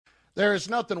There is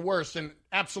nothing worse than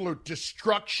absolute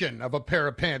destruction of a pair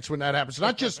of pants when that happens.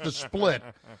 Not just the split.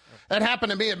 That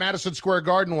happened to me at Madison Square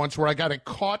Garden once where I got it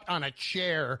caught on a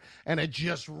chair and it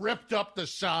just ripped up the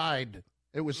side.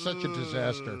 It was such a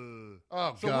disaster.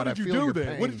 Oh, so God, what did I you feel do your then?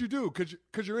 pain. What did you do?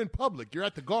 Because you're in public. You're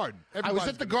at the Garden. I was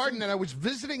at the Garden, and I was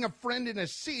visiting a friend in a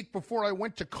seat before I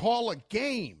went to call a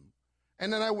game.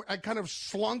 And then I kind of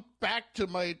slunk back to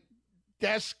my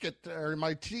desk or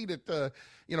my seat at the,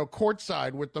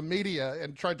 courtside with the media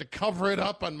and tried to cover it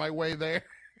up on my way there.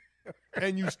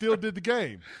 And you still did the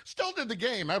game. Still did the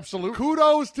game, absolutely.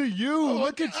 Kudos to you. Oh,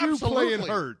 Look at you absolutely. playing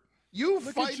hurt. You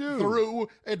fight through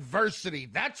adversity.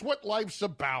 That's what life's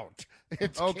about.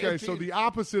 It's okay, Canty. so the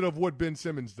opposite of what Ben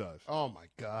Simmons does. Oh, my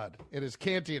God. It is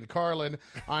Canty and Carlin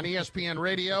on ESPN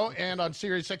Radio and on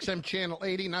Sirius XM Channel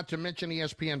 80, not to mention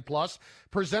ESPN Plus,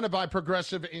 presented by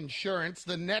Progressive Insurance.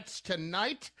 The Nets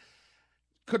tonight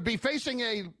could be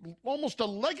facing almost a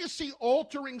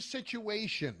legacy-altering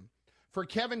situation for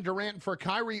Kevin Durant and for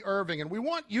Kyrie Irving, and we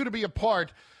want you to be a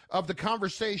part of the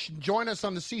conversation. Join us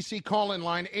on the CC call-in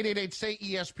line,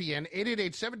 888-SAY-ESPN,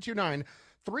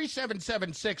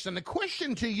 888-729-3776. And the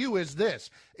question to you is this.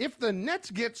 If the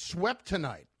Nets get swept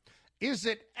tonight, is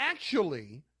it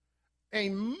actually a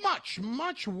much,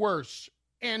 much worse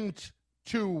end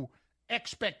to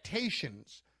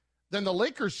expectations than the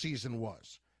Lakers season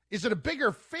was? Is it a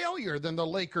bigger failure than the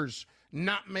Lakers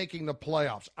not making the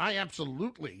playoffs? I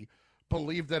absolutely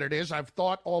believe that it is. I've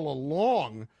thought all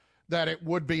along that it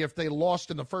would be if they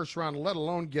lost in the first round, let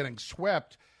alone getting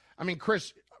swept. I mean,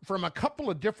 Chris, from a couple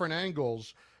of different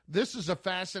angles, this is a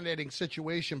fascinating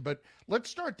situation, but let's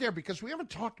start there because we haven't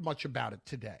talked much about it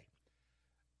today.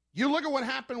 You look at what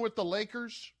happened with the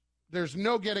Lakers, there's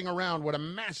no getting around what a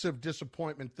massive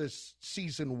disappointment this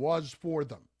season was for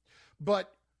them.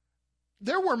 But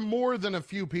there were more than a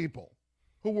few people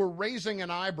who were raising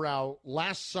an eyebrow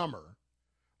last summer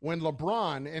when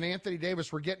LeBron and Anthony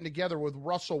Davis were getting together with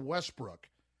Russell Westbrook,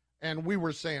 and we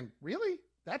were saying, really?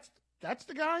 That's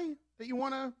the guy that you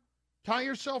want to tie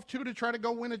yourself to try to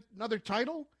go win another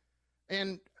title?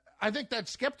 And I think that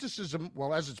skepticism,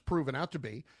 well, as it's proven out to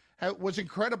be, was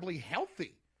incredibly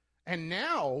healthy. And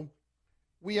now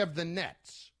we have the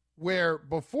Nets, where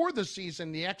before the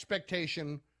season, the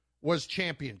expectation was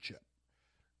championship.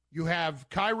 You have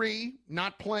Kyrie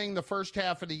not playing the first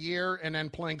half of the year and then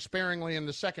playing sparingly in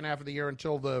the second half of the year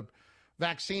until the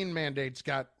vaccine mandates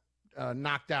got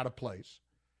knocked out of place.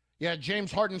 Yeah, James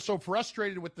Harden so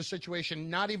frustrated with the situation,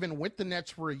 not even with the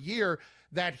Nets for a year,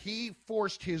 that he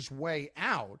forced his way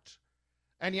out.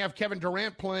 And you have Kevin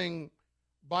Durant playing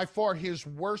by far his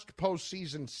worst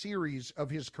postseason series of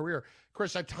his career.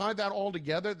 Chris, I tied that all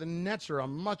together. The Nets are a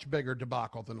much bigger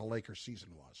debacle than the Lakers season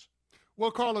was. Well,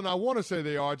 Carlin, I want to say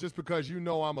they are just because you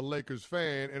know I'm a Lakers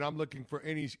fan and I'm looking for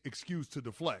any excuse to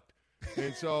deflect.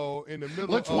 And so in the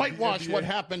middle Let's of whitewash NBA, what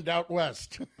happened out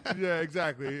west. Yeah,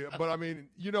 exactly. But, I mean,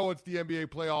 you know it's the NBA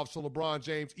playoffs, so LeBron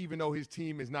James, even though his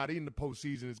team is not in the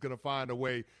postseason, is going to find a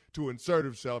way to insert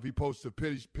himself. He posts a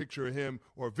picture of him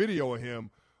or a video of him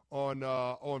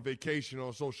on vacation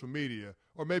on social media.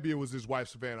 Or maybe it was his wife,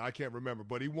 Savannah. I can't remember.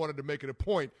 But he wanted to make it a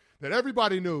point that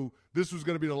everybody knew this was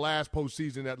going to be the last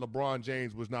postseason that LeBron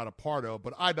James was not a part of.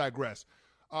 But I digress.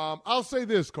 I'll say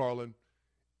this, Carlin.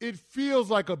 It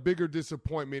feels like a bigger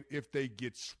disappointment if they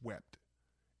get swept.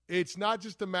 It's not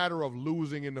just a matter of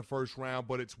losing in the first round,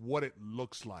 but it's what it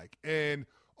looks like. And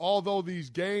although these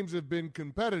games have been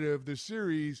competitive, the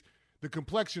series, the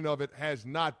complexion of it has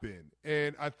not been.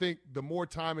 And I think the more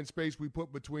time and space we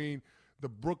put between the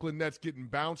Brooklyn Nets getting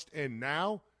bounced and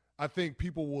now, I think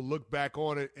people will look back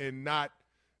on it and not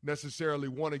necessarily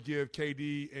want to give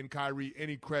KD and Kyrie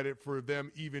any credit for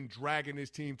them even dragging his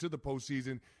team to the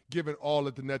postseason, given all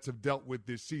that the Nets have dealt with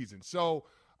this season. So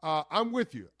I'm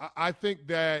with you. I think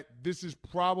that this is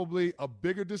probably a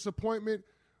bigger disappointment,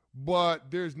 but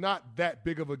there's not that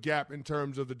big of a gap in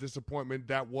terms of the disappointment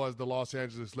that was the Los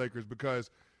Angeles Lakers,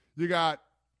 because you got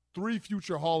three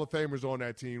future Hall of Famers on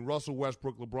that team, Russell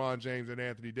Westbrook, LeBron James, and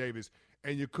Anthony Davis,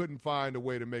 and you couldn't find a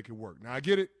way to make it work. Now, I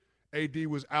get it. AD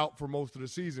was out for most of the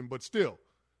season, but still,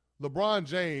 LeBron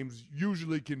James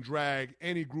usually can drag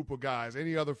any group of guys,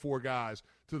 any other four guys,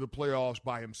 to the playoffs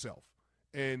by himself.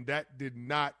 And that did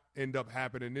not end up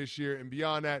happening this year. And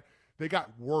beyond that, they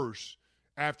got worse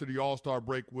after the All-Star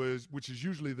break which is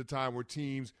usually the time where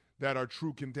teams that are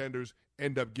true contenders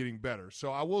end up getting better.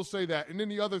 So I will say that. And then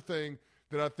the other thing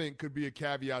that I think could be a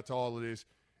caveat to all of this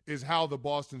is how the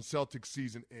Boston Celtics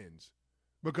season ends.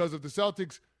 Because if the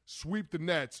Celtics sweep the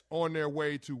Nets on their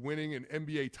way to winning an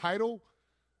NBA title,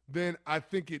 then I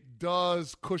think it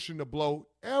does cushion the blow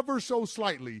ever so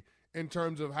slightly in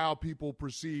terms of how people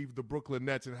perceive the Brooklyn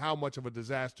Nets and how much of a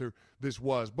disaster this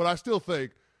was. But I still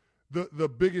think the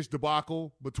biggest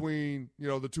debacle between,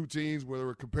 the two teams, whether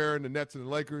we're comparing the Nets and the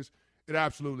Lakers, it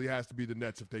absolutely has to be the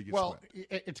Nets if they get swept.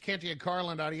 It's Canty and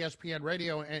Carlin on ESPN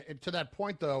Radio. And to that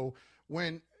point, though,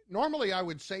 when normally I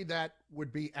would say that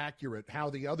would be accurate, how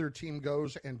the other team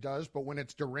goes and does. But when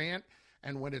it's Durant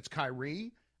and when it's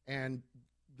Kyrie and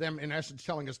them, in essence,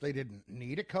 telling us they didn't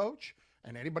need a coach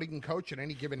and anybody can coach at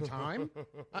any given time,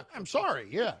 I'm sorry.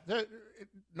 Yeah.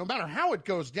 No matter how it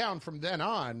goes down from then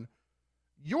on,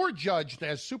 you're judged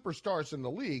as superstars in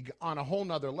the league on a whole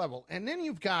nother level. And then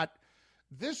you've got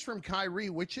this from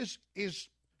Kyrie, which is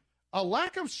a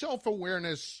lack of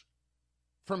self-awareness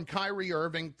from Kyrie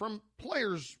Irving, from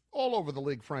players all over the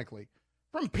league, frankly,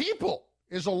 from people,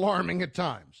 is alarming at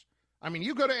times. I mean,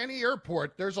 you go to any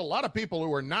airport, there's a lot of people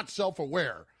who are not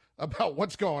self-aware about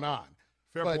what's going on.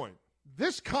 Fair point.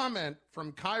 This comment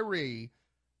from Kyrie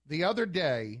the other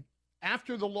day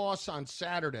after the loss on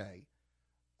Saturday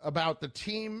about the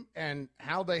team and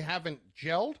how they haven't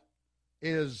gelled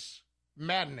is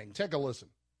maddening. Take a listen.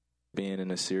 Being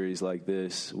in a series like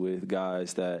this with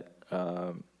guys that,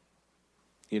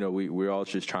 we're all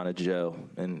just trying to gel.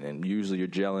 And usually you're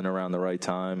gelling around the right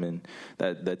time, and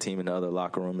that team in the other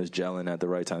locker room is gelling at the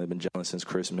right time. They've been gelling since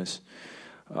Christmas.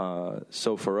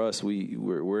 So for us,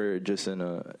 we're just in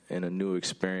a new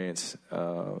experience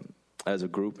as a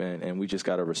group, and we just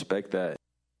got to respect that.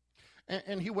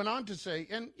 And he went on to say,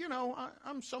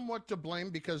 I'm somewhat to blame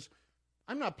because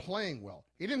I'm not playing well.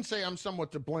 He didn't say I'm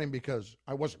somewhat to blame because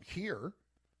I wasn't here,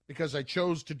 because I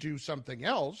chose to do something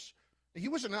else. He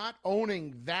was not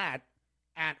owning that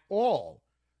at all.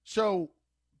 So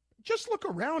just look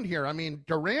around here. I mean,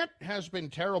 Durant has been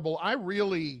terrible. I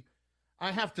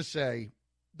have to say,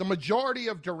 the majority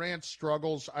of Durant's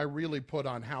struggles I really put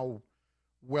on how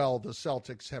well the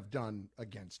Celtics have done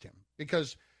against him.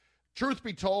 Because truth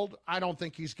be told, I don't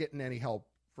think he's getting any help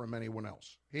from anyone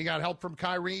else. He got help from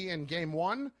Kyrie in game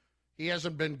one. He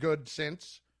hasn't been good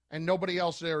since. And nobody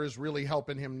else there is really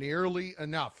helping him nearly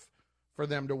enough for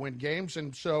them to win games.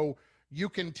 And so you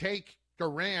can take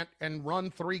Durant and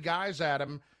run three guys at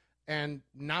him and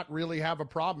not really have a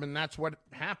problem. And that's what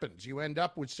happens. You end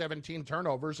up with 17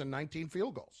 turnovers and 19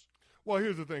 field goals. Well,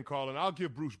 here's the thing, Carlin. I'll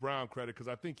give Bruce Brown credit because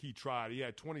I think he tried. He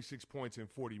had 26 points in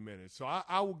 40 minutes. So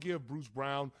I will give Bruce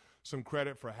Brown some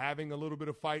credit for having a little bit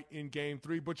of fight in Game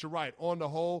 3. But you're right. On the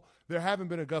whole, there haven't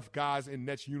been enough guys in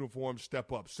Nets uniforms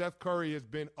step up. Seth Curry has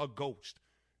been a ghost.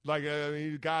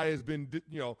 The guy has been,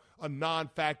 a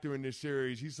non-factor in this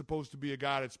series. He's supposed to be a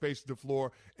guy that spaces the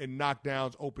floor and knock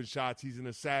downs open shots. He's an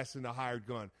assassin, a hired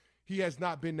gun. He has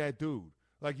not been that dude.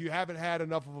 You haven't had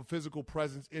enough of a physical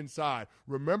presence inside.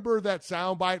 Remember that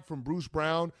soundbite from Bruce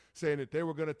Brown saying that they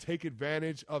were going to take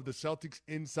advantage of the Celtics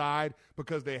inside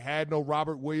because they had no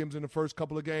Robert Williams in the first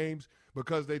couple of games,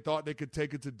 because they thought they could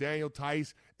take it to Daniel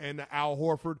Tice and Al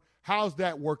Horford? How's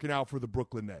that working out for the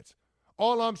Brooklyn Nets?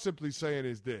 All I'm simply saying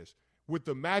is this. With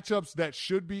the matchups that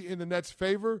should be in the Nets'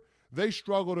 favor, they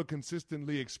struggle to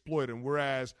consistently exploit them,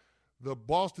 whereas the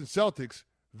Boston Celtics,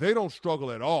 they don't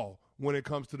struggle at all when it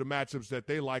comes to the matchups that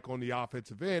they like on the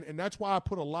offensive end. And that's why I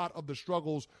put a lot of the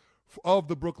struggles of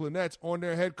the Brooklyn Nets on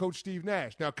their head coach, Steve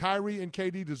Nash. Now, Kyrie and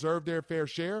KD deserve their fair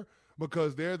share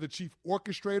because they're the chief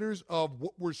orchestrators of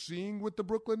what we're seeing with the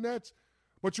Brooklyn Nets.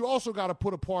 But you also got to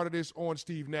put a part of this on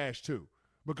Steve Nash, too,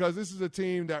 because this is a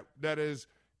team that has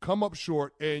come up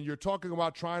short, and you're talking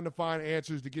about trying to find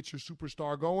answers to get your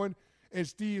superstar going, and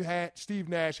Steve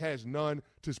Nash has none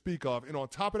to speak of. And on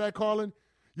top of that, Carlin,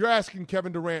 you're asking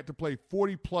Kevin Durant to play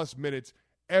 40-plus minutes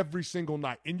every single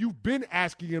night, and you've been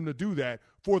asking him to do that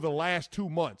for the last 2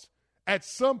 months. At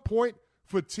some point,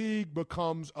 fatigue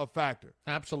becomes a factor.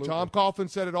 Absolutely. Tom Coughlin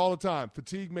said it all the time.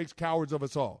 Fatigue makes cowards of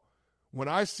us all. When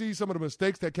I see some of the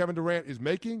mistakes that Kevin Durant is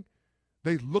making,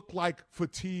 they look like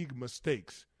fatigue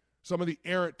mistakes. Some of the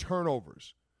errant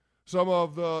turnovers, some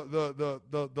of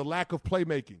the lack of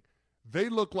playmaking. They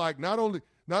look like not only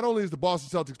is the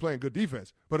Boston Celtics playing good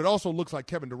defense, but it also looks like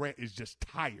Kevin Durant is just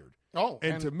tired.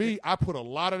 And to me, I put a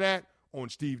lot of that on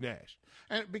Steve Nash.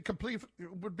 And it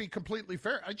would be completely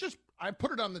fair. I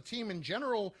put it on the team in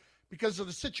general because of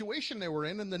the situation they were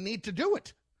in and the need to do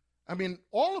it. I mean,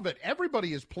 all of it.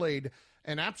 Everybody has played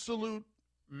an absolute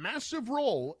massive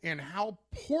role in how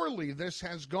poorly this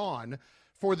has gone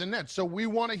for the Nets. So we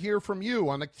want to hear from you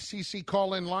on the CC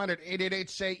call-in line at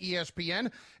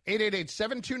 888-SAY-ESPN,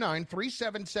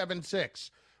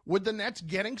 888-729-3776. Would the Nets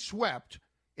getting swept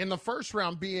in the first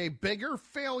round be a bigger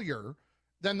failure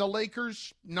than the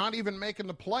Lakers not even making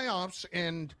the playoffs?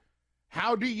 And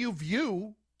how do you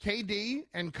view KD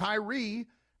and Kyrie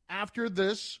after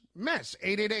this mess.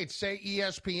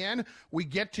 888-SAY-ESPN. We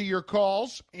get to your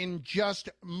calls in just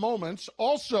moments.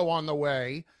 Also on the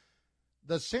way,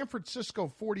 the San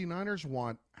Francisco 49ers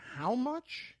want how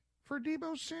much for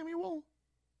Deebo Samuel?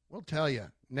 We'll tell you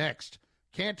next.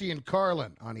 Canty and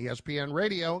Carlin on ESPN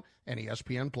Radio and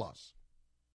ESPN Plus.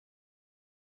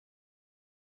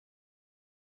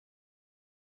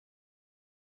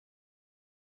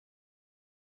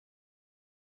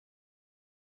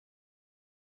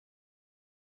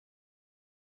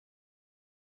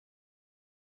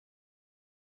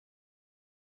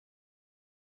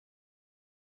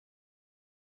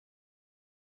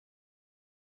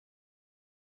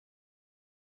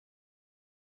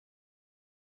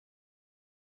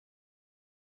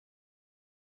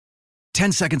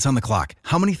 Ten seconds on the clock.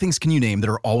 How many things can you name that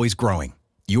are always growing?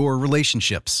 Your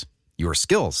relationships, your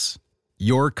skills,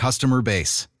 your customer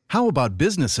base. How about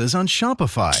businesses on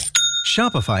Shopify?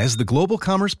 Shopify is the global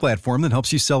commerce platform that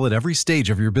helps you sell at every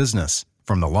stage of your business.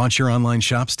 From the launch your online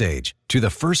shop stage, to the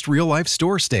first real-life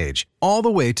store stage, all the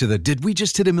way to the did we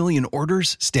just hit a million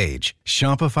orders stage.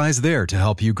 Shopify's there to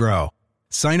help you grow.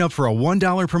 Sign up for a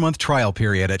 $1 per month trial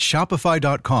period at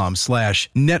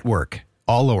shopify.com/network,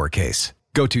 all lowercase.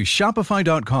 Go to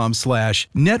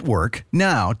shopify.com/network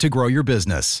now to grow your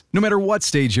business, no matter what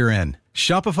stage you're in.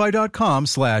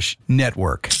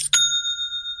 Shopify.com/network.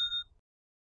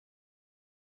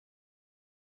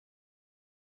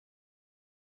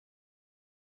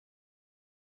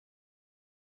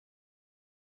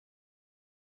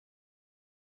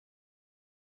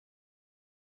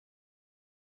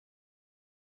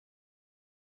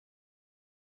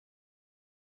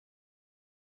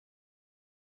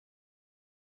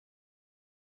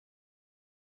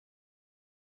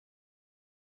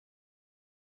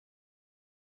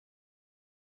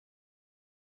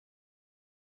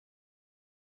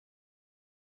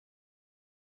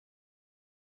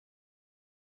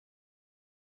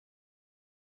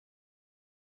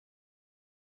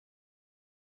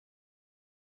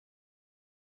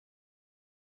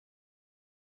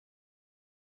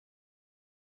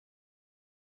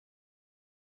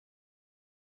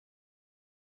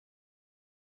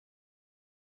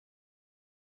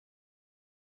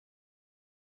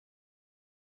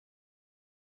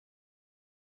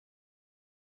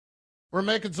 We're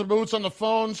making some moves on the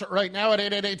phones right now at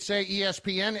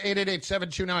 888-SAY-ESPN,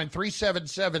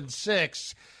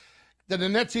 888-729-3776. Did the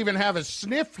Nets even have a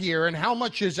sniff here, and how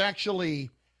much is actually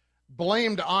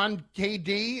blamed on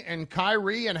KD and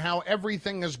Kyrie and how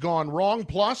everything has gone wrong?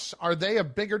 Plus, are they a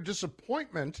bigger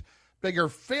disappointment, bigger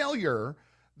failure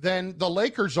than the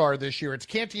Lakers are this year? It's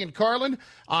Canty and Carlin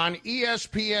on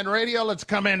ESPN Radio. Let's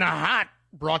come in hot.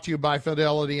 Brought to you by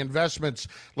Fidelity Investments.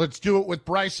 Let's do it with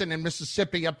Bryson in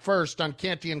Mississippi up first on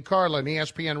Canty and Carlin,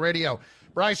 ESPN Radio.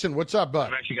 Bryson, what's up, bud?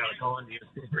 I've actually got a call on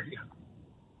ESPN Radio.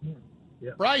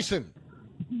 Yeah. Bryson.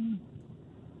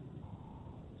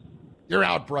 You're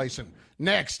out, Bryson.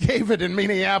 Next, David in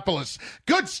Minneapolis.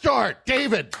 Good start,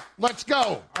 David. Let's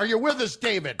go. Are you with us,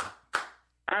 David?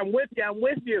 I'm with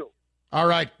you. All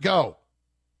right, go.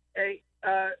 Hey,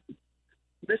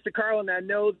 Mr. Carlin, I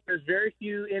know there's very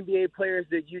few NBA players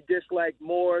that you dislike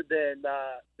more than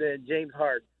James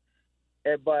Harden.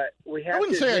 But we have I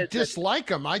wouldn't to say I admit dislike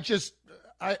him. I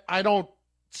don't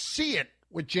see it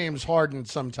with James Harden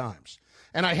sometimes.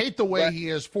 And I hate the way he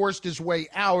has forced his way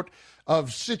out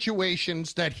of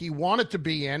situations that he wanted to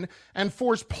be in and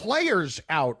forced players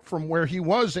out from where he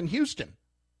was in Houston.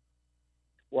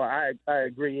 Well, I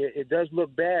agree. It does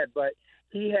look bad, but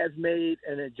he has made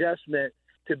an adjustment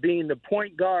to being the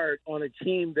point guard on a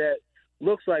team that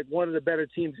looks like one of the better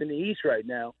teams in the East right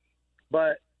now.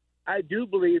 But I do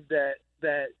believe that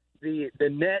the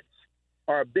Nets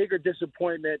are a bigger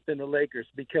disappointment than the Lakers,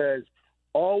 because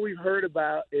all we've heard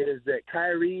about is that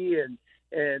Kyrie and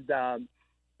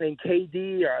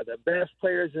KD are the best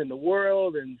players in the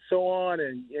world and so on,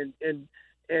 and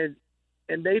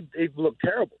they've looked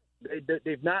terrible.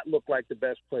 They've not looked like the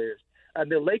best players. And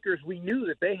the Lakers, we knew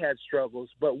that they had struggles,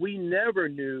 but we never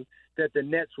knew that the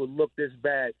Nets would look this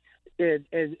bad. And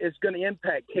it's going to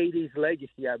impact KD's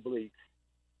legacy, I believe.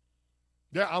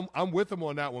 Yeah, I'm with him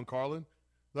on that one, Carlin.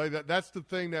 Like that's the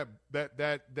thing that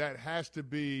has to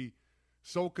be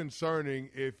so concerning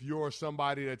if you're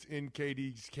somebody that's in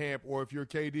KD's camp, or if you're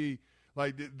KD.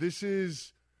 Like, this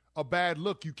is a bad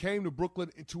look. You came to Brooklyn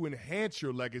to enhance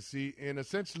your legacy, and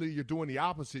essentially you're doing the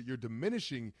opposite. You're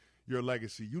diminishing your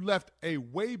legacy. You left a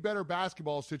way better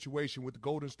basketball situation with the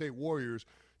Golden State Warriors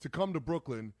to come to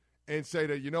Brooklyn and say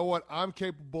that, you know what, I'm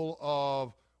capable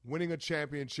of winning a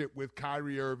championship with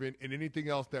Kyrie Irving and anything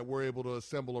else that we're able to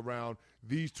assemble around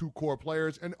these two core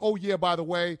players. And, oh, yeah, by the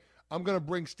way, I'm going to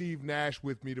bring Steve Nash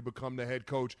with me to become the head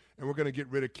coach, and we're going to get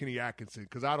rid of Kenny Atkinson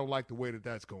because I don't like the way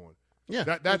that's going.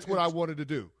 Yeah, that's what I wanted to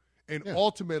do. And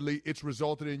ultimately, it's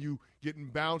resulted in you getting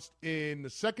bounced in the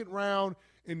second round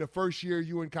in the first year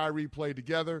you and Kyrie played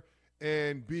together,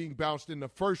 and being bounced in the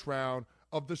first round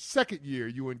of the second year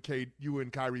you and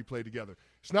Kyrie played together.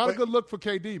 It's not a good look for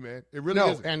KD, man. It really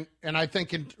isn't. And I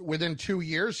think within 2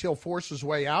 years he'll force his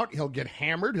way out. He'll get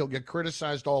hammered. He'll get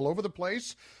criticized all over the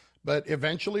place. But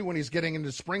eventually, when he's getting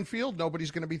into Springfield, nobody's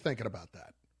going to be thinking about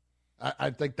that. I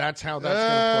think that's how that's going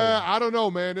to play out. I don't know,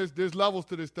 man. There's levels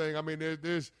to this thing. I mean,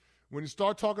 there's when you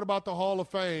start talking about the Hall of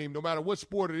Fame, no matter what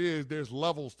sport it is, there's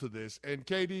levels to this. And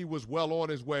KD was well on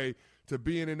his way to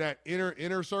being in that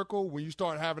inner circle. When you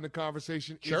start having the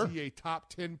conversation, sure, is he a top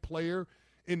 10 player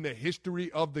in the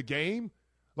history of the game?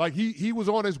 Like, he was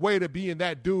on his way to being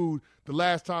that dude the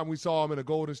last time we saw him in a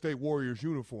Golden State Warriors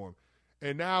uniform.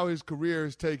 And now his career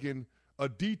has taken a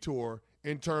detour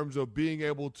in terms of being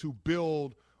able to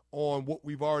build on what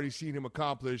we've already seen him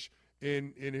accomplish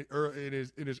in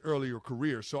his earlier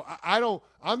career. So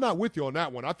I'm not with you on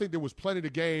that one. I think there was plenty to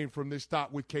gain from this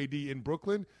stop with KD in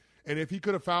Brooklyn. And if he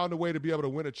could have found a way to be able to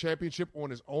win a championship on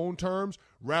his own terms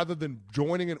rather than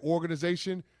joining an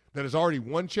organization that has already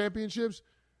won championships,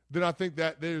 then I think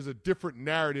that there's a different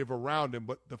narrative around him.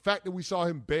 But the fact that we saw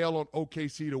him bail on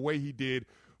OKC the way he did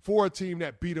for a team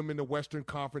that beat him in the Western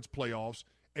Conference playoffs,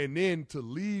 and then to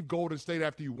leave Golden State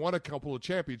after you won a couple of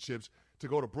championships to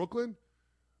go to Brooklyn,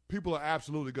 people are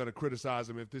absolutely going to criticize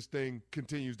him if this thing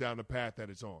continues down the path that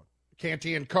it's on.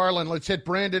 Canty and Carlin, let's hit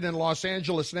Brandon in Los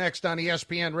Angeles next on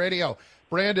ESPN Radio.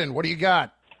 Brandon, what do you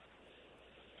got?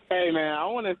 Hey, man, I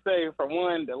want to say, for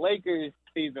one, the Lakers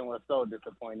season was so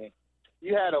disappointing.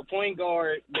 You had a point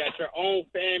guard that your own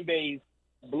fan base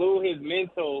blew his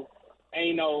mental.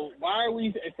 And, why are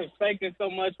we expecting so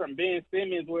much from Ben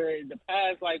Simmons where the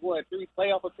past, 3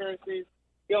 playoff appearances,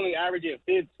 he only averaging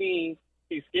 15.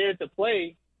 He's scared to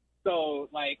play. So,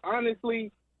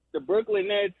 honestly, the Brooklyn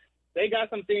Nets, they got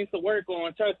some things to work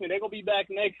on. Trust me, they're going to be back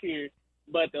next year.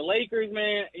 But the Lakers,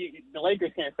 man, the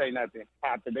Lakers can't say nothing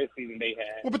after this season they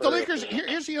had. Well, but the Lakers,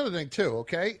 here's the other thing, too,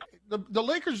 okay? The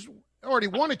Lakers already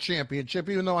won a championship,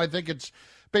 even though I think it's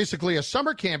basically a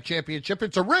summer camp championship.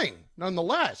 It's a ring,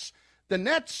 nonetheless. The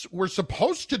Nets were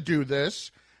supposed to do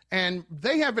this, and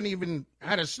they haven't even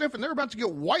had a sniff, and they're about to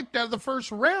get wiped out of the first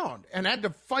round and had to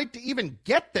fight to even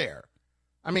get there.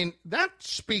 I mean, that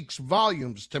speaks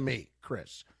volumes to me,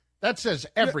 Chris. That says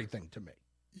everything to me.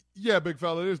 Yeah, big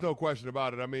fella, there's no question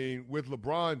about it. I mean, with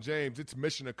LeBron James, it's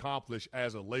mission accomplished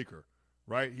as a Laker,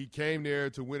 right? He came there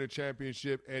to win a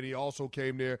championship, and he also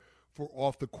came there for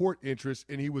off-the-court interest,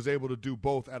 and he was able to do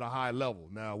both at a high level.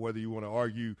 Now, whether you want to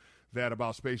argue that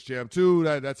about Space Jam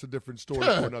 2, that's a different story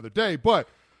for another day. But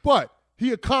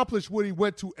he accomplished what he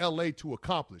went to L.A. to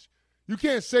accomplish. You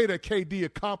can't say that KD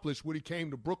accomplished what he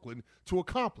came to Brooklyn to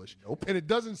accomplish. Nope. And it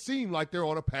doesn't seem like they're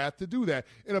on a path to do that.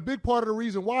 And a big part of the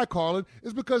reason why, Carlin,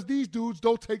 is because these dudes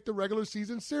don't take the regular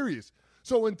season serious.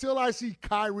 So until I see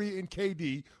Kyrie and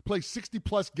KD play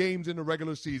 60-plus games in the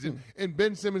regular season and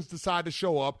Ben Simmons decide to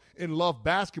show up and love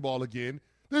basketball again,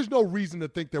 there's no reason to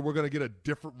think that we're going to get a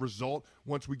different result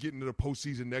once we get into the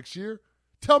postseason next year.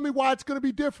 Tell me why it's going to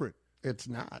be different. It's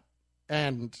not.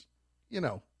 And,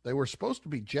 they were supposed to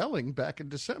be gelling back in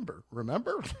December.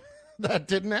 Remember? That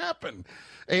didn't happen.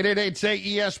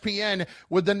 888-SAY-ESPN.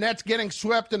 Would the Nets getting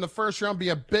swept in the first round be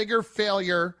a bigger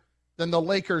failure than the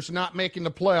Lakers not making the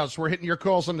playoffs? We're hitting your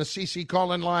calls on the CC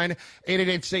call-in line,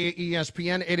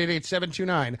 888-SAY-ESPN,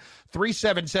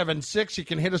 888-729-3776. You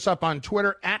can hit us up on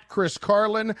Twitter, at Chris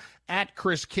Carlin, at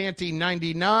Chris Canty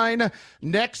 99.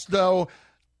 Next, though,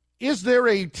 is there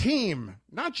a team,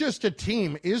 not just a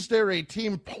team, is there a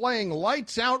team playing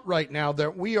lights out right now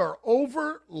that we are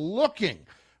overlooking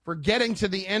for getting to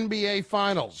the NBA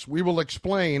Finals? We will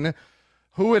explain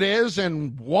who it is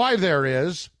and why there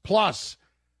is. Plus,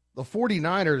 the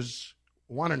 49ers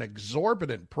want an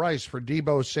exorbitant price for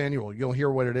Deebo Samuel. You'll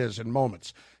hear what it is in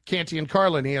moments. Canty and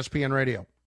Carlin, ESPN Radio.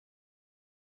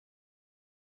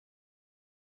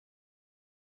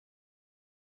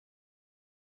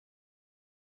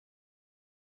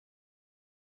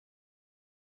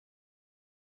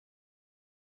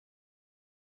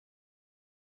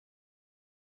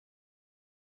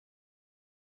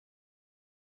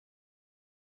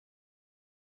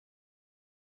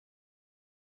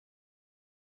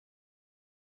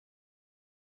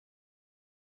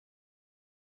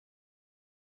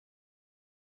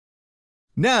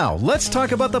 Now, let's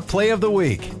talk about the play of the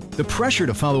week. The pressure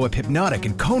to follow up Hypnotic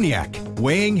and Cognac,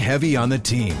 weighing heavy on the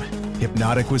team.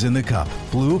 Hypnotic was in the cup,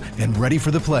 blue, and ready for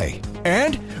the play.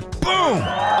 And boom!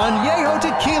 Añejo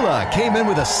Tequila came in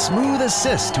with a smooth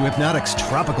assist to Hypnotic's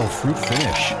tropical fruit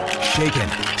finish. Shaken,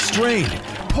 strained,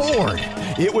 poured.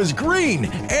 It was green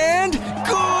and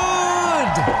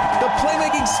good! The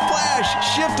playmaking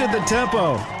splash shifted the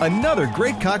tempo. Another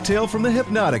great cocktail from the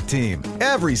Hypnotic team.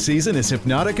 Every season is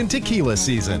Hypnotic and Tequila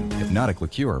season. Hypnotic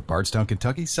Liqueur, Bardstown,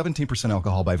 Kentucky, 17%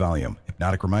 alcohol by volume.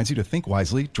 Hypnotic reminds you to think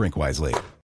wisely, drink wisely.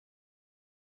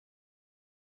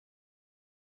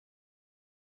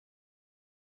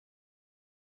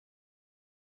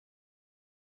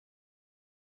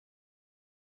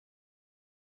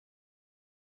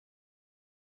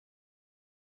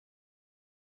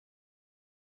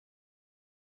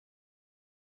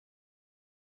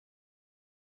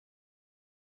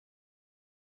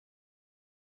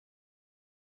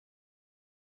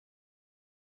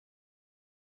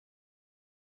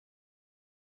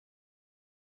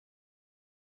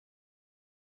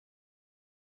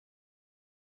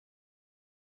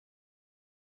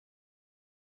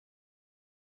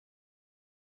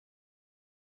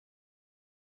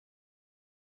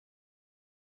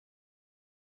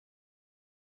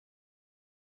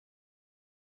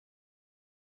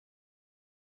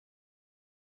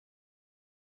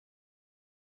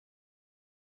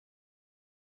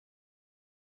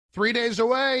 Three days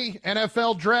away,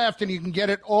 NFL draft, and you can get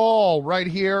it all right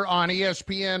here on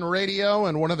ESPN Radio.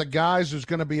 And one of the guys who's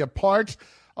going to be a part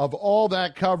of all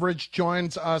that coverage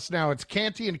joins us now. It's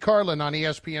Canty and Carlin on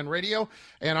ESPN Radio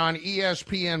and on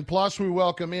ESPN Plus. We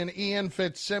welcome in Ian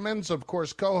Fitzsimmons, of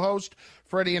course, co-host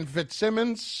Freddie and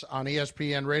Fitzsimmons on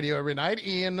ESPN Radio every night.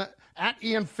 Ian at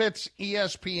Ian Fitz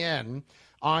ESPN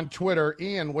on Twitter.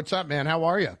 Ian, what's up, man? How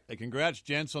are you? Hey, congrats,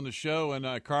 gents, on the show.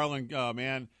 And Carlin,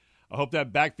 man, I hope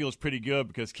that backfield's pretty good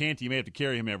because Canty may have to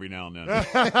carry him every now and then.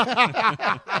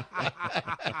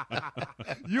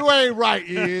 You ain't right,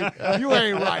 Ian. You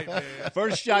ain't right, man.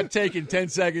 First shot taken 10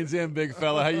 seconds in, big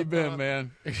fella. How you been,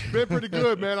 man? Been pretty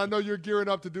good, man. I know you're gearing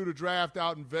up to do the draft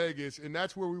out in Vegas, and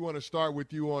that's where we want to start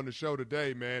with you on the show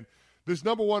today, man. This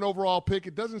number one overall pick,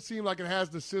 it doesn't seem like it has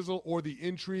the sizzle or the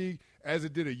intrigue as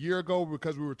it did a year ago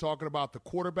because we were talking about the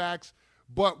quarterbacks.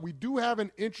 But we do have an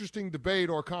interesting debate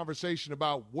or conversation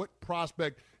about what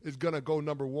prospect is going to go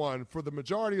number one. For the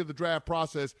majority of the draft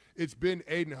process, it's been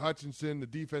Aiden Hutchinson, the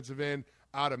defensive end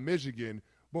out of Michigan.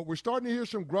 But we're starting to hear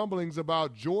some grumblings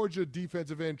about Georgia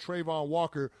defensive end Travon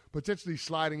Walker potentially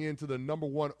sliding into the number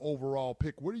one overall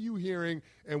pick. What are you hearing,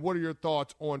 and what are your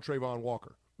thoughts on Travon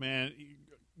Walker? Man,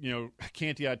 you know,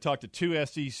 Canty, I talked to two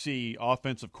SEC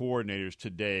offensive coordinators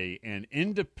today, and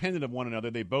independent of one another,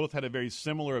 they both had a very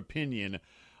similar opinion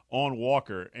on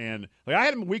Walker. And like, I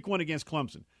had him week one against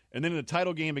Clemson, and then in the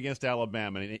title game against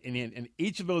Alabama. And in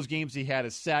each of those games, he had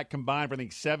a sack combined for, I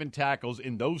think, 7 tackles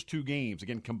in those 2 games,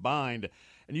 again, combined.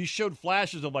 And you showed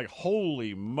flashes of, like,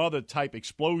 holy mother-type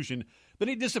explosion. Then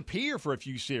he disappeared for a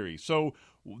few series. So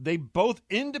they both,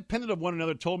 independent of one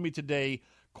another, told me today,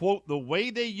 quote, the way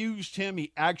they used him,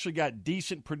 he actually got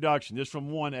decent production, just from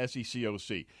one SEC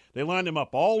OC. They lined him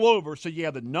up all over, so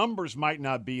yeah, the numbers might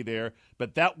not be there,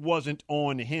 but that wasn't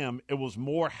on him. It was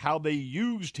more how they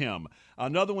used him.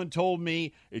 Another one told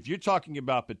me, if you're talking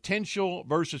about potential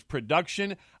versus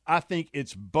production, I think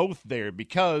it's both there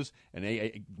because, and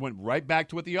they went right back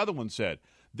to what the other one said,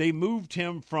 they moved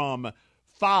him from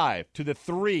 5 to the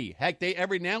 3. Heck, they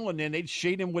every now and then they'd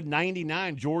shade him with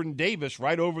 99 Jordan Davis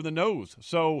right over the nose.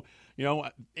 So, you know,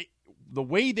 the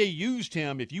way they used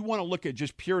him, if you want to look at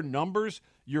just pure numbers,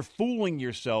 you're fooling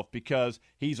yourself because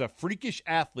he's a freakish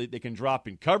athlete that can drop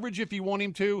in coverage if you want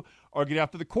him to or get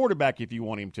after the quarterback if you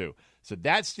want him to. So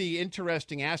that's the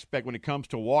interesting aspect when it comes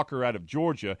to Walker out of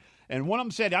Georgia. And one of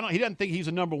them said he doesn't think he's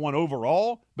a number one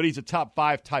overall, but he's a top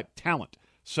 5 type talent.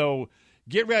 So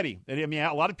get ready. I mean,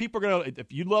 a lot of people are going to,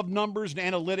 if you love numbers and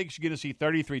analytics, you're going to see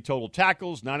 33 total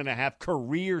tackles, 9.5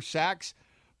 career sacks.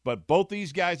 But both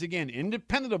these guys, again,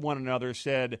 independent of one another,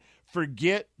 said,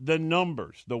 forget the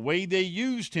numbers. The way they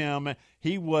used him,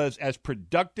 he was as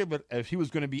productive as he was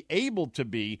going to be able to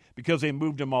be because they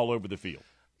moved him all over the field.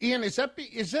 Ian, is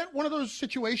that one of those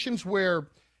situations where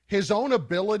his own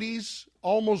abilities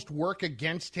almost work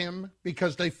against him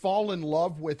because they fall in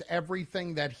love with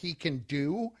everything that he can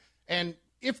do? And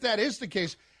if that is the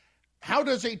case, how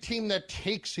does a team that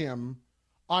takes him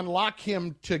unlock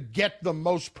him to get the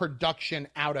most production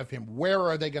out of him? Where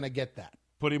are they going to get that?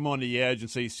 Put him on the edge and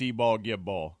say, see ball, get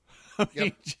ball.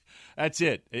 Yep. That's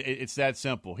it. It's that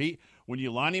simple. When you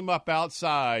line him up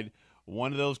outside,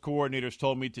 One of those coordinators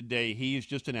told me today he's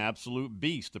just an absolute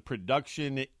beast. The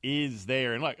production is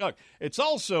there. And look, it's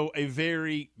also a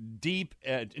very deep,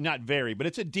 not very, but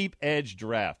it's a deep edge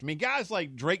draft. I mean, guys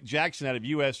like Drake Jackson out of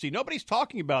USC, nobody's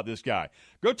talking about this guy.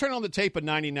 Go turn on the tape of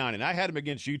 99, and I had him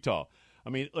against Utah. I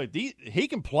mean, look, he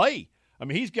can play. I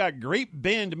mean, he's got great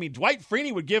bend. I mean, Dwight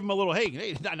Freeney would give him a little,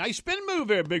 hey, nice spin move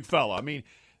there, big fella. I mean,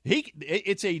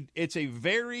 it's a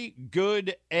very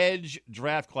good edge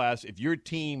draft class if your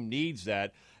team needs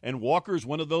that. And Walker's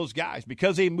one of those guys.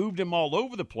 Because they moved him all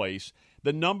over the place,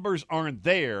 the numbers aren't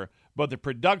there, but the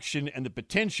production and the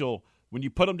potential, when you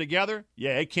put them together,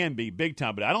 yeah, it can be big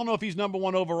time. But I don't know if he's number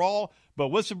one overall, but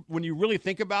when you really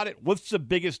think about it, what's the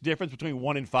biggest difference between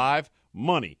 1 and 5?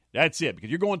 Money. That's it.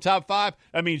 Because you're going top 5,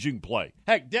 that means you can play.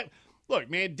 Heck, look,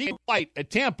 man, Dean White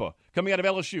at Tampa, coming out of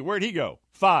LSU, where'd he go?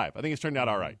 5. I think it's turned out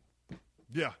all right.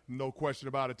 Yeah, no question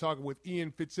about it. Talking with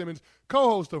Ian Fitzsimmons,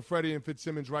 co-host of Freddie and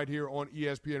Fitzsimmons right here on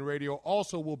ESPN Radio.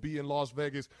 Also will be in Las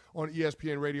Vegas on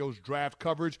ESPN Radio's draft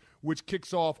coverage, which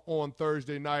kicks off on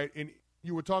Thursday night. And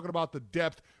you were talking about the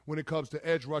depth when it comes to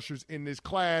edge rushers in this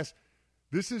class.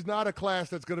 This is not a class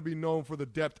that's going to be known for the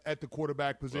depth at the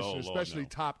quarterback position, especially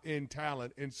top-end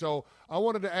talent. And so I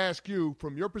wanted to ask you,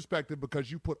 from your perspective,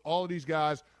 because you put all of these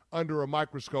guys under a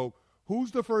microscope,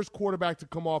 who's the first quarterback to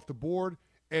come off the board,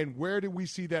 and where did we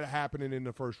see that happening in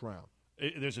the first round?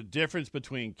 There's a difference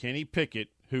between Kenny Pickett,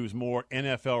 who's more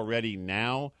NFL ready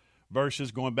now,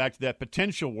 versus going back to that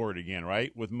potential word again,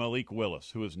 right, with Malik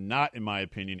Willis, who is not, in my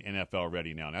opinion, NFL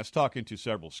ready now. And that's talking to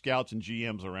several scouts and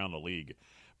GMs around the league.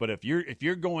 But if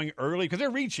you're going early, because they're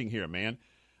reaching here, man.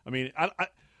 I mean,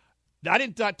 I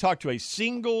did not talk to a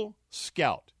single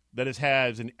scout that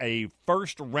has a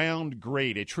first-round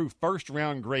grade, a true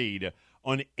first-round grade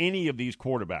on any of these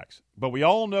quarterbacks. But we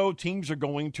all know teams are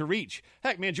going to reach.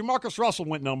 Heck, man, Jamarcus Russell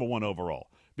went number 1 overall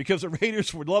because the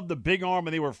Raiders would love the big arm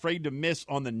and they were afraid to miss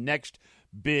on the next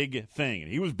big thing.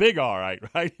 And he was big, all right?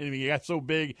 I mean, he got so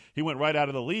big, he went right out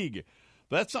of the league.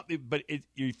 But that's something. But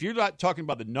if you're not talking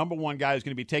about the number 1 guy who's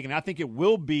going to be taken, I think it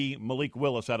will be Malik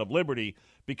Willis out of Liberty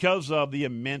because of the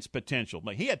immense potential.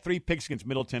 Like, he had 3 picks against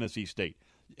Middle Tennessee State,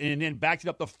 and then backed it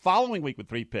up the following week with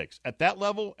 3 picks. At that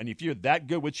level, and if you're that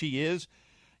good, which he is,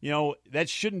 that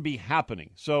shouldn't be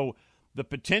happening. So the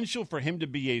potential for him to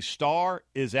be a star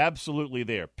is absolutely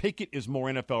there. Pickett is more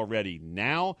NFL ready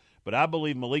now, but I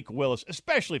believe Malik Willis,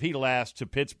 especially if he lasts to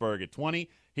Pittsburgh at 20,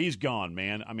 he's gone,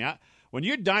 man. I mean, when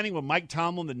you're dining with Mike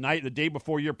Tomlin the day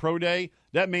before your pro day,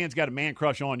 that man's got a man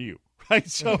crush on you, right?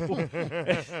 So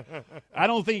I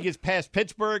don't think he gets past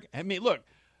Pittsburgh. I mean, look,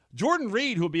 Jordan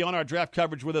Reed, who will be on our draft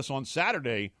coverage with us on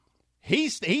Saturday, he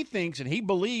thinks and he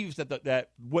believes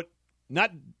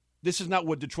this is not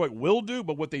what Detroit will do,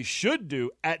 but what they should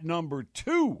do at number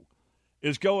 2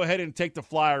 is go ahead and take the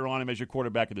flyer on him as your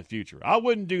quarterback of the future. I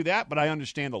wouldn't do that, but I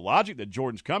understand the logic that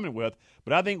Jordan's coming with.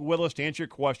 But I think Willis, to answer your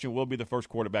question, will be the first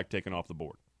quarterback taken off the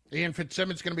board. Ian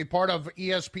Fitzsimmons is going to be part of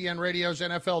ESPN Radio's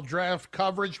NFL Draft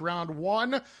coverage, round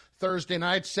 1, Thursday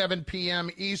night, 7 p.m.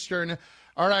 Eastern.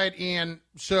 All right, Ian,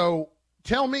 so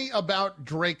tell me about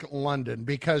Drake London,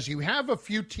 because you have a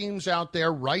few teams out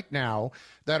there right now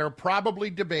that are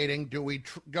probably debating, do we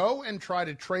go and try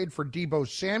to trade for Deebo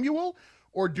Samuel,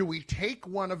 or do we take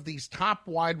one of these top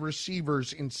wide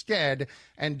receivers instead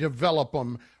and develop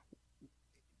them?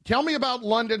 Tell me about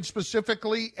London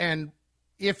specifically, and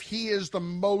if he is the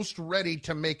most ready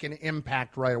to make an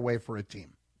impact right away for a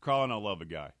team. Carlin, I love the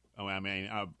guy. I mean,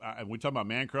 we talk about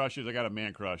man crushes. I got a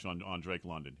man crush on Drake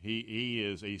London. He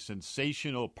is a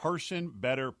sensational person,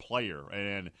 better player.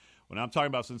 And when I'm talking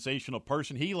about sensational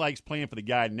person, he likes playing for the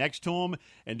guy next to him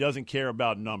and doesn't care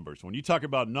about numbers. When you talk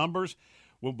about numbers,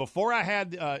 well, before I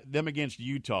had them against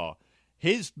Utah,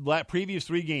 his previous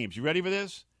 3 games, you ready for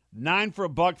this? 9 for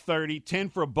 $130, 10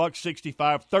 for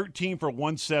 $165, 13 for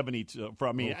 170.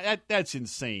 That's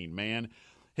insane, man.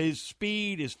 His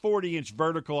speed is 40-inch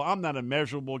vertical. I'm not a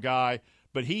measurable guy,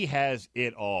 but he has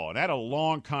it all. And I had a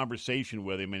long conversation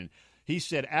with him, and he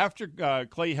said after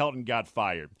Clay Helton got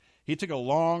fired, he took a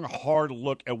long, hard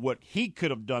look at what he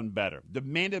could have done better,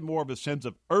 demanded more of a sense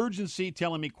of urgency,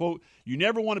 telling me, quote, you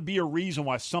never want to be a reason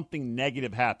why something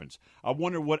negative happens. I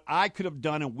wonder what I could have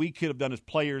done and we could have done as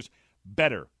players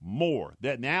better, more,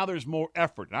 that now there's more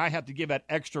effort, and I have to give that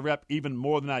extra rep even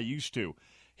more than I used to.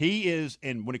 He is,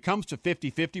 and when it comes to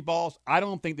 50-50 balls, I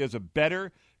don't think there's a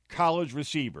better college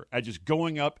receiver at just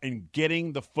going up and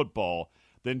getting the football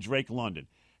than Drake London.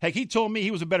 Heck, he told me he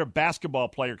was a better basketball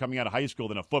player coming out of high school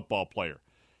than a football player.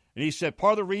 And he said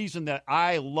part of the reason that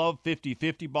I love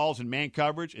 50-50 balls and man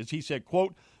coverage is, he said,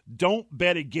 quote, don't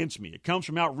bet against me. It comes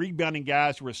from out-rebounding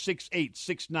guys who are 6'8",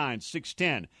 6'9",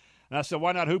 6'10". And I said,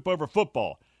 why not hoop over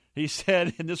football? He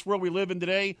said, in this world we live in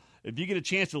today, if you get a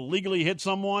chance to legally hit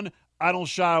someone, I don't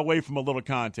shy away from a little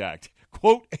contact.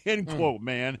 Quote, end quote,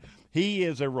 man. He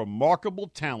is a remarkable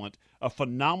talent, a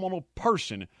phenomenal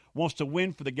person, wants to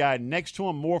win for the guy next to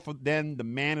him more than the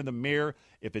man in the mirror.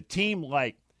 If a team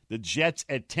like the Jets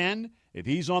at 10, if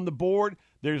he's on the board,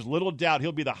 there's little doubt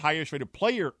he'll be the highest-rated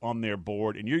player on their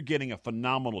board, and you're getting a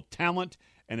phenomenal talent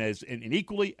and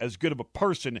equally as good of a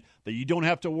person that you don't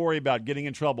have to worry about getting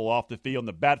in trouble off the field and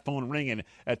the bat phone ringing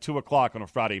at 2 o'clock on a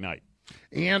Friday night.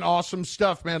 And awesome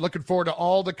stuff, man. Looking forward to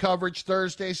all the coverage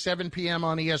Thursday, 7 p.m.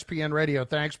 on ESPN Radio.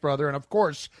 Thanks, brother. And, of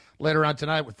course, later on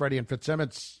tonight with Freddie and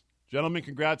Fitzsimmons. Gentlemen,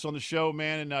 congrats on the show,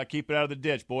 man, and keep it out of the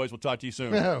ditch, boys. We'll talk to you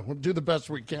soon. Yeah, we'll do the best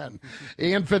we can.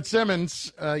 Ian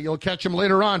Fitzsimmons, you'll catch him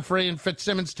later on, Freddie and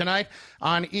Fitzsimmons tonight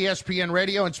on ESPN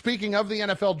Radio. And speaking of the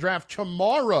NFL Draft,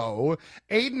 tomorrow,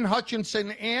 Aiden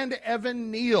Hutchinson and Evan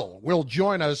Neal will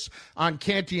join us on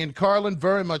Canty and Carlin.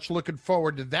 Very much looking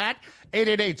forward to that.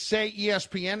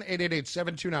 888-SAY-ESPN,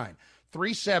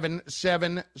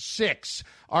 888-729-3776.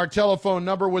 Our telephone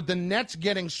number. Would the Nets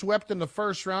getting swept in the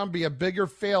first round be a bigger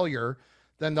failure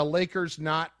than the Lakers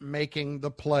not making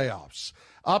the playoffs?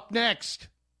 Up next,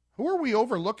 who are we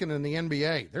overlooking in the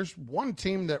NBA? There's one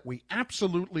team that we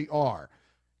absolutely are.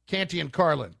 Canty and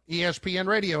Carlin, ESPN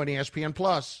Radio and ESPN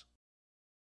Plus.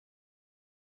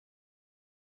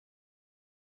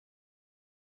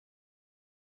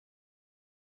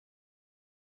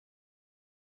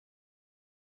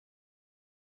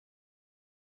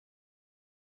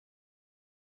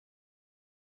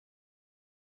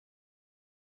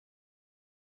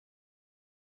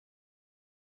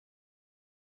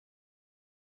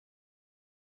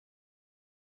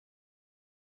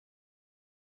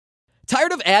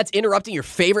 Tired of ads interrupting your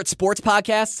favorite sports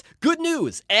podcasts? Good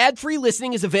news! Ad-free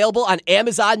listening is available on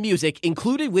Amazon Music,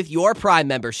 included with your Prime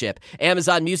membership.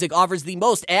 Amazon Music offers the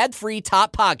most ad-free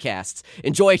top podcasts.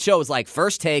 Enjoy shows like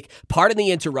First Take, Pardon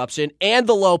the Interruption, and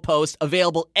The Low Post,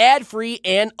 available ad-free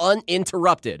and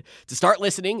uninterrupted. To start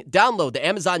listening, download the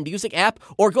Amazon Music app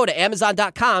or go to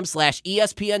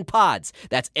Amazon.com/ESPN Pods.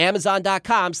 That's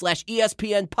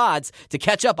Amazon.com/ESPN Pods to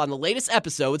catch up on the latest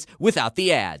episodes without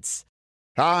the ads.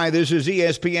 Hi, this is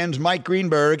ESPN's Mike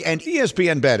Greenberg, and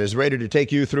ESPN Bet is ready to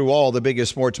take you through all the biggest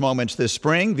sports moments this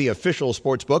spring. The official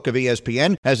sports book of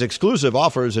ESPN has exclusive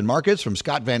offers and markets from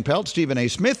Scott Van Pelt, Stephen A.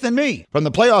 Smith, and me. From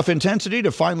the playoff intensity to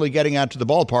finally getting out to the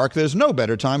ballpark, there's no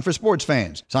better time for sports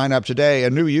fans. Sign up today,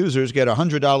 and new users get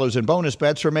 $100 in bonus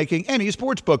bets for making any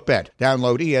sportsbook bet.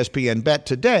 Download ESPN Bet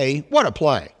today. What a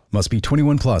play. Must be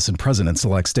 21 plus and present in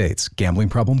select states. Gambling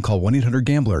problem? Call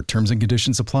 1-800-GAMBLER. Terms and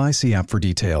conditions apply. See app for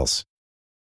details.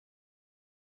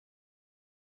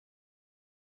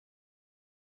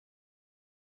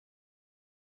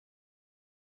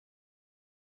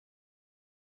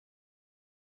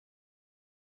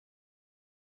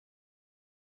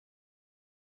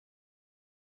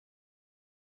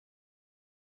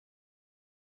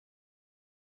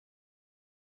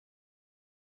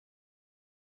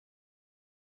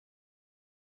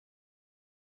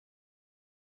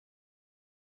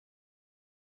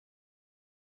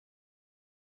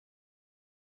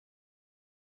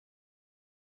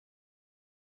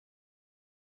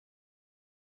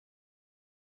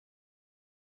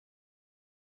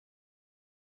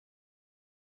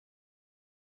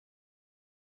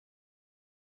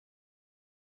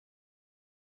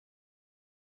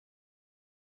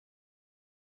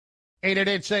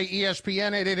 Say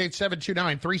ESPN,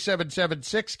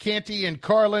 888-729-3776. Canty and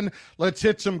Carlin, let's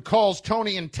hit some calls.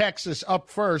 Tony in Texas up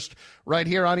first, right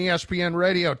here on ESPN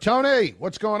Radio. Tony,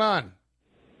 what's going on?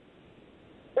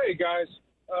 Hey, guys.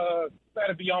 Glad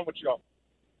to be on with y'all.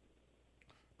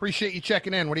 Appreciate you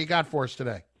checking in. What do you got for us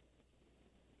today?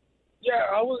 Yeah,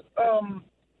 I was.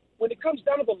 When it comes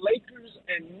down to the Lakers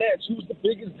and Nets, who's the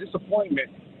biggest disappointment?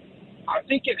 I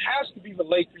think it has to be the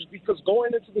Lakers because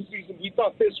going into the season, we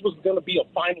thought this was going to be a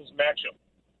finals matchup.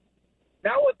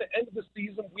 Now at the end of the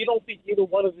season, we don't think either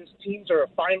one of these teams are a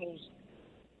finals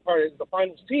or is the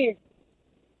finals team.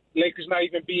 Lakers not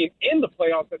even being in the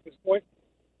playoffs at this point.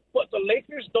 But the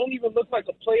Lakers don't even look like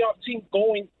a playoff team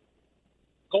going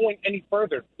any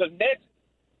further. The Nets,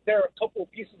 they're a couple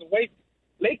of pieces away.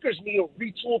 Lakers need to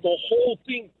retool the whole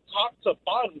thing top to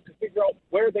bottom to figure out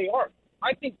where they are.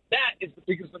 I think that is the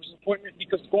biggest disappointment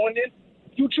because going in,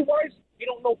 future-wise, we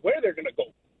don't know where they're going to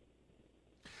go.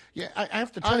 Yeah, I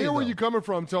have to tell you, I hear where you're coming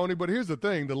from, Tony, but here's the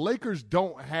thing. The Lakers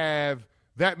don't have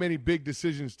that many big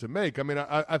decisions to make. I mean,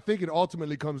 I think it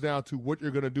ultimately comes down to what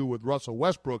you're going to do with Russell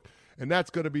Westbrook, and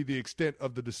that's going to be the extent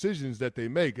of the decisions that they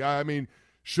make. I mean,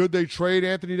 should they trade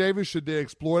Anthony Davis? Should they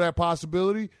explore that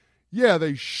possibility? Yeah,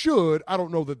 they should. I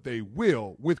don't know that they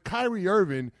will. With Kyrie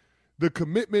Irving, the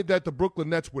commitment that the Brooklyn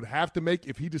Nets would have to make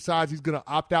if he decides he's going to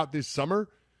opt out this summer,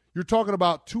 you're talking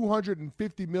about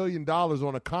 $250 million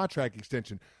on a contract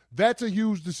extension. That's a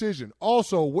huge decision.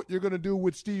 Also, what you're going to do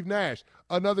with Steve Nash,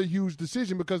 another huge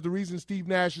decision, because the reason Steve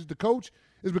Nash is the coach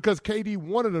is because KD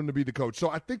wanted him to be the coach. So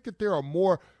I think that there are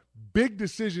more big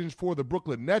decisions for the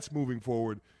Brooklyn Nets moving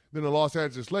forward than the Los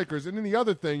Angeles Lakers. And then the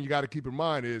other thing you got to keep in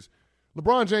mind is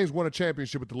LeBron James won a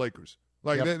championship with the Lakers.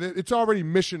 It's already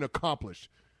mission accomplished.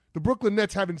 The Brooklyn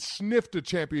Nets haven't sniffed a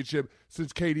championship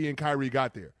since KD and Kyrie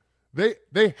got there.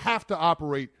 They have to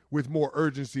operate with more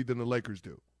urgency than the Lakers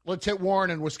do. Let's hit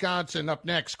Warren in Wisconsin up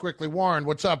next. Quickly, Warren,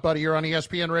 what's up, buddy? You're on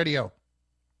ESPN Radio.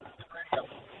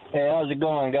 Hey, how's it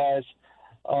going, guys?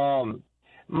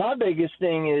 My biggest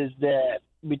thing is that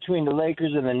between the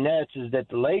Lakers and the Nets is that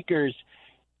the Lakers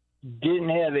didn't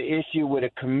have an issue with a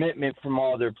commitment from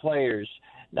all their players.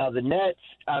 Now, the Nets,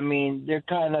 I mean, they're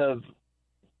kind of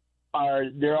are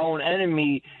their own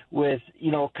enemy with,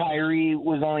 Kyrie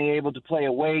was only able to play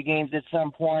away games at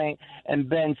some point, and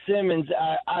Ben Simmons,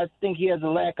 I think he has a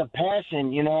lack of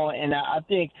passion, and I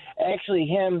think actually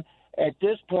him at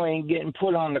this point getting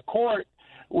put on the court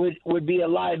would be a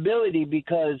liability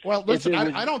because – Well, listen,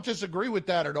 I don't disagree with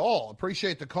that at all.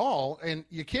 Appreciate the call, and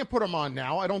you can't put him on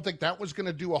now. I don't think that was going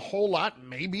to do a whole lot,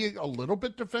 maybe a little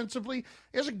bit defensively.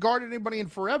 He hasn't guarded anybody in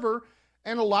forever.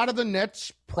 And a lot of the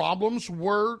Nets' problems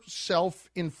were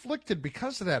self-inflicted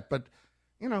because of that. But,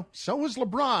 so was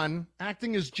LeBron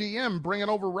acting as GM, bringing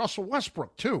over Russell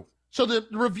Westbrook, too. So the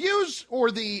reviews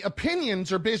or the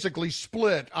opinions are basically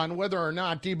split on whether or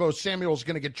not Deebo Samuel is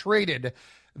going to get traded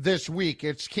this week.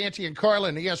 It's Canty and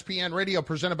Carlin, ESPN Radio,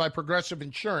 presented by Progressive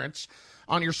Insurance,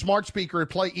 on your smart speaker at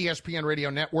Play ESPN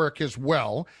Radio Network as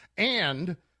well.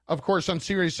 And, of course, on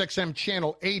Sirius XM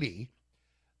Channel 80.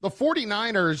 The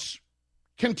 49ers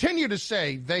continue to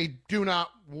say they do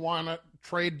not want to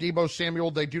trade Deebo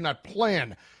Samuel. They do not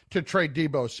plan to trade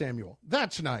Deebo Samuel.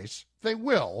 That's nice. They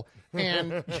will.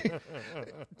 And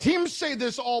teams say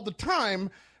this all the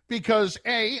time because,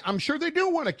 A, I'm sure they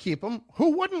do want to keep him.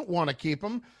 Who wouldn't want to keep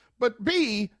him? But,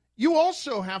 B, you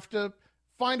also have to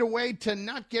find a way to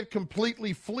not get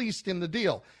completely fleeced in the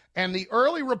deal. And the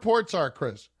early reports are,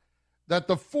 Chris, that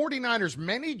the 49ers,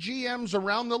 many GMs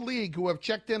around the league who have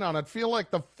checked in on it, feel like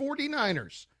the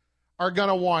 49ers are going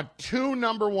to want 2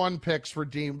 number 1 picks for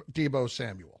Deebo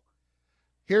Samuel.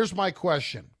 Here's my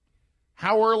question.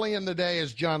 How early in the day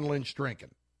is John Lynch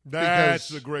drinking?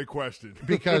 That's a great question.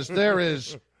 Because there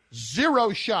is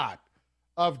zero shot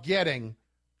of getting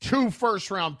 2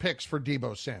 first-round picks for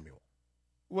Deebo Samuel.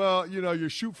 Well, you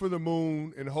shoot for the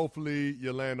moon, and hopefully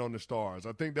you land on the stars.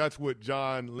 I think that's what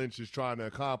John Lynch is trying to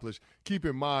accomplish. Keep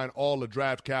in mind all the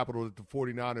draft capital that the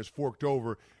 49ers forked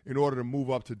over in order to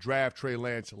move up to draft Trey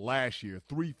Lance last year.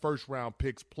 3 first-round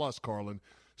picks plus, Carlin.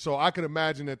 So I can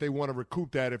imagine that they want to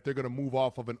recoup that if they're going to move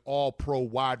off of an all-pro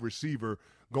wide receiver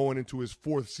going into his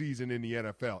 4th season in the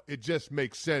NFL. It just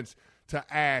makes sense to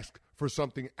ask for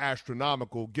something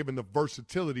astronomical given the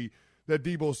versatility that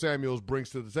Deebo Samuel brings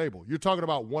to the table. You're talking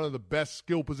about one of the best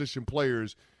skill position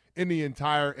players in the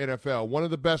entire NFL, one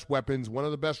of the best weapons, one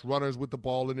of the best runners with the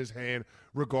ball in his hand,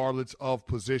 regardless of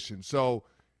position. So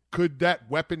could that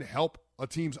weapon help a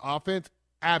team's offense?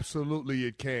 Absolutely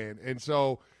it can. And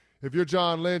so if you're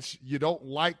John Lynch, you don't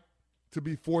like to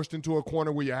be forced into a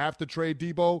corner where you have to trade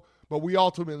Deebo, but we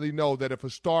ultimately know that if a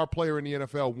star player in the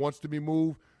NFL wants to be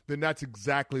moved, then that's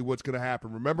exactly what's going to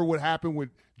happen. Remember what happened with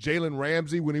Jalen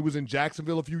Ramsey when he was in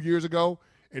Jacksonville a few years ago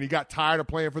and he got tired of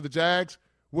playing for the Jags?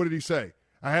 What did he say?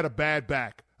 I had a bad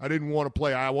back. I didn't want to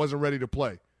play. I wasn't ready to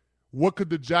play. What could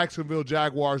the Jacksonville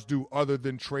Jaguars do other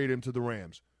than trade him to the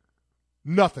Rams?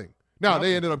 Nothing. Now,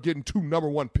 they ended up getting 2 number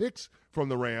 1 picks from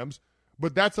the Rams,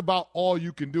 but that's about all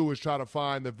you can do is try to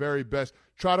find the very best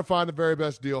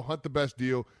deal, hunt the best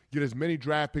deal, get as many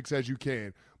draft picks as you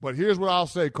can. But here's what I'll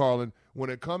say, Carlin. When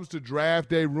it comes to draft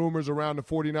day rumors around the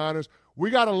 49ers, we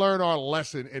got to learn our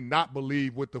lesson and not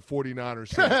believe what the 49ers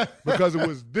say. Because it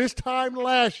was this time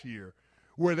last year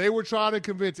where they were trying to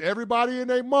convince everybody and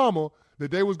their mama that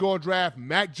they was going to draft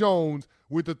Mac Jones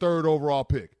with the 3rd overall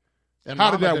pick. And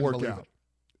how did that work out?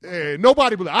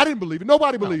 Nobody believed it. I didn't believe it.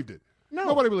 Nobody believed it. No.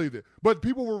 Nobody believed it. But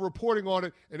people were reporting on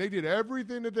it, and they did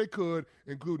everything that they could,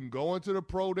 including going to the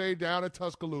pro day down at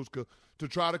Tuscaloosa to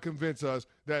try to convince us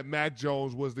that Mac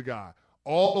Jones was the guy.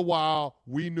 All the while,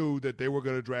 we knew that they were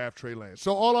going to draft Trey Lance.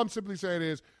 So all I'm simply saying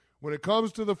is, when it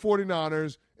comes to the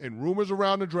 49ers and rumors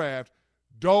around the draft,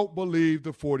 don't believe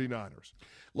the 49ers.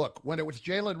 Look, when it was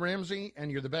Jalen Ramsey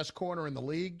and you're the best corner in the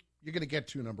league, you're going to get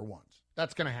 2 number 1s.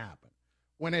 That's going to happen.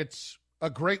 When it's a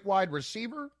great wide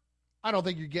receiver, I don't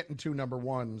think you're getting 2 number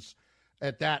ones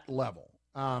at that level.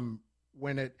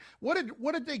 What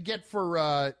did they get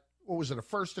for what was it, a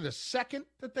first and a second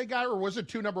that they got, or was it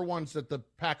 2 number ones that the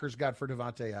Packers got for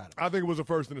Devontae Adams? I think it was a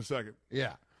first and a second.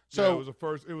 Yeah. So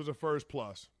So it was a first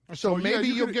plus. So maybe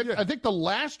yeah, you'll could- get. yeah. I think the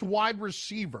last wide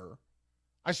receiver.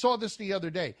 I saw this the other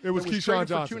day. It was Keyshawn traded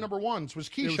Johnson. For 2 number ones was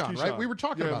It was Keyshawn, right? We were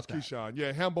talking about it was that. Keyshawn.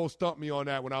 Yeah, Hembo stumped me on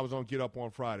that when I was on Get Up on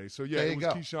Friday. So yeah, There it you was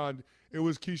go. Keyshawn. It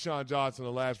was Keyshawn Johnson,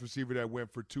 the last receiver that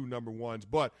went for 2 number ones.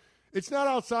 But it's not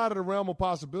outside of the realm of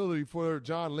possibility for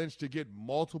John Lynch to get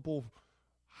multiple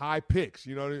high picks.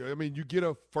 You know, I mean, you get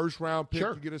a first-round pick,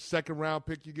 Sure. you get a second-round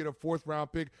pick, you get a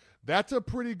fourth-round pick. That's a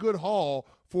pretty good haul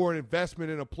for an investment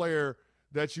in a player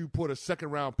that you put a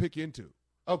second-round pick into.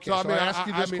 Okay, So, I ask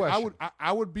you this question.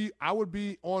 I would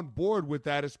be on board with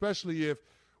that, especially if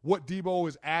what Debo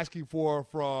is asking for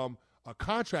from a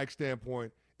contract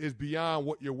standpoint is beyond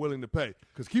what you're willing to pay.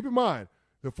 Because keep in mind,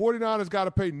 the 49ers got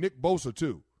to pay Nick Bosa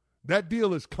too. That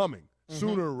deal is coming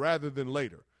sooner rather than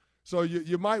later. So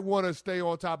you might want to stay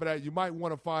on top of that. You might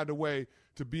want to find a way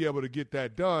to be able to get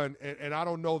that done. And I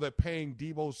don't know that paying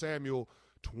Debo Samuel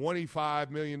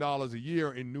 $25 million a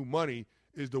year in new money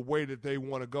is the way that they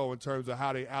want to go in terms of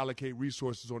how they allocate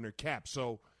resources on their cap.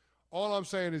 So all I'm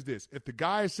saying is this. If the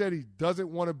guy said he doesn't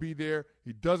want to be there,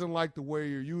 he doesn't like the way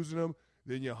you're using him,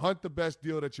 then you hunt the best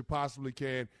deal that you possibly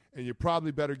can, and you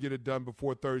probably better get it done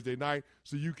before Thursday night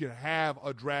so you can have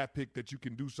a draft pick that you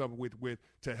can do something with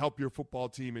to help your football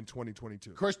team in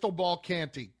 2022. Crystal ball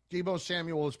Canty. Debo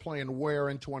Samuel is playing where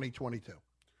in 2022?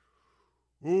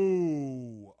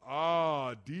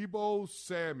 Debo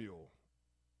Samuel.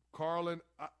 Carlin.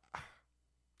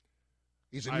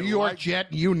 He's a New York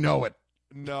Jet. You know it.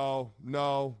 No.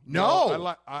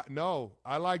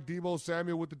 I like Debo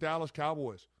Samuel with the Dallas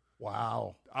Cowboys.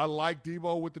 Wow. I like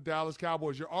Debo with the Dallas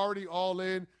Cowboys. You're already all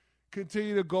in.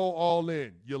 Continue to go all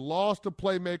in. You lost a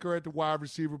playmaker at the wide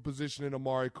receiver position in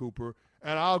Amari Cooper,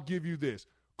 and I'll give you this.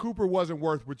 Cooper wasn't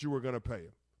worth what you were going to pay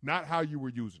him, not how you were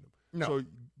using him. No. So,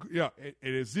 yeah,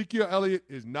 and Ezekiel Elliott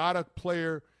is not a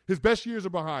player. His best years are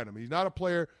behind him. He's not a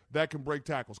player that can break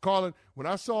tackles. Carlin, when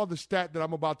I saw the stat that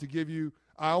I'm about to give you,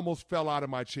 I almost fell out of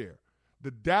my chair.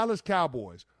 The Dallas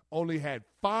Cowboys only had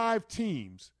 5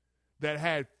 teams that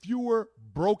had fewer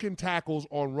broken tackles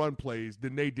on run plays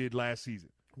than they did last season.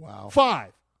 Wow.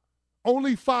 5.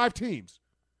 Only 5 teams.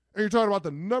 And you're talking about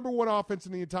the number 1 offense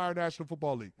in the entire National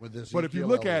Football League. But if you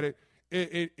look at it,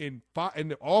 in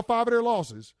all 5 of their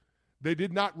losses, they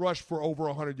did not rush for over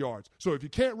 100 yards. So if you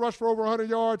can't rush for over 100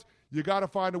 yards, you got to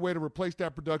find a way to replace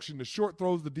that production. The short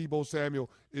throws to Debo Samuel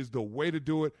is the way to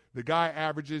do it. The guy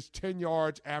averages 10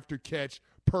 yards after catch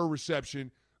per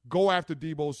reception. Go after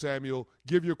Debo Samuel.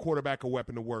 Give your quarterback a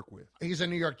weapon to work with. He's a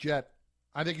New York Jet.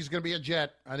 I think he's going to be a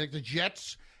Jet. I think the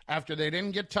Jets, after they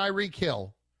didn't get Tyreek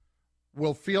Hill,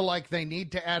 will feel like they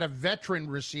need to add a veteran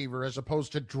receiver as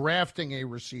opposed to drafting a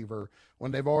receiver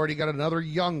when they've already got another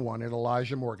young one in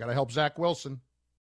Elijah Moore. Got to help Zach Wilson.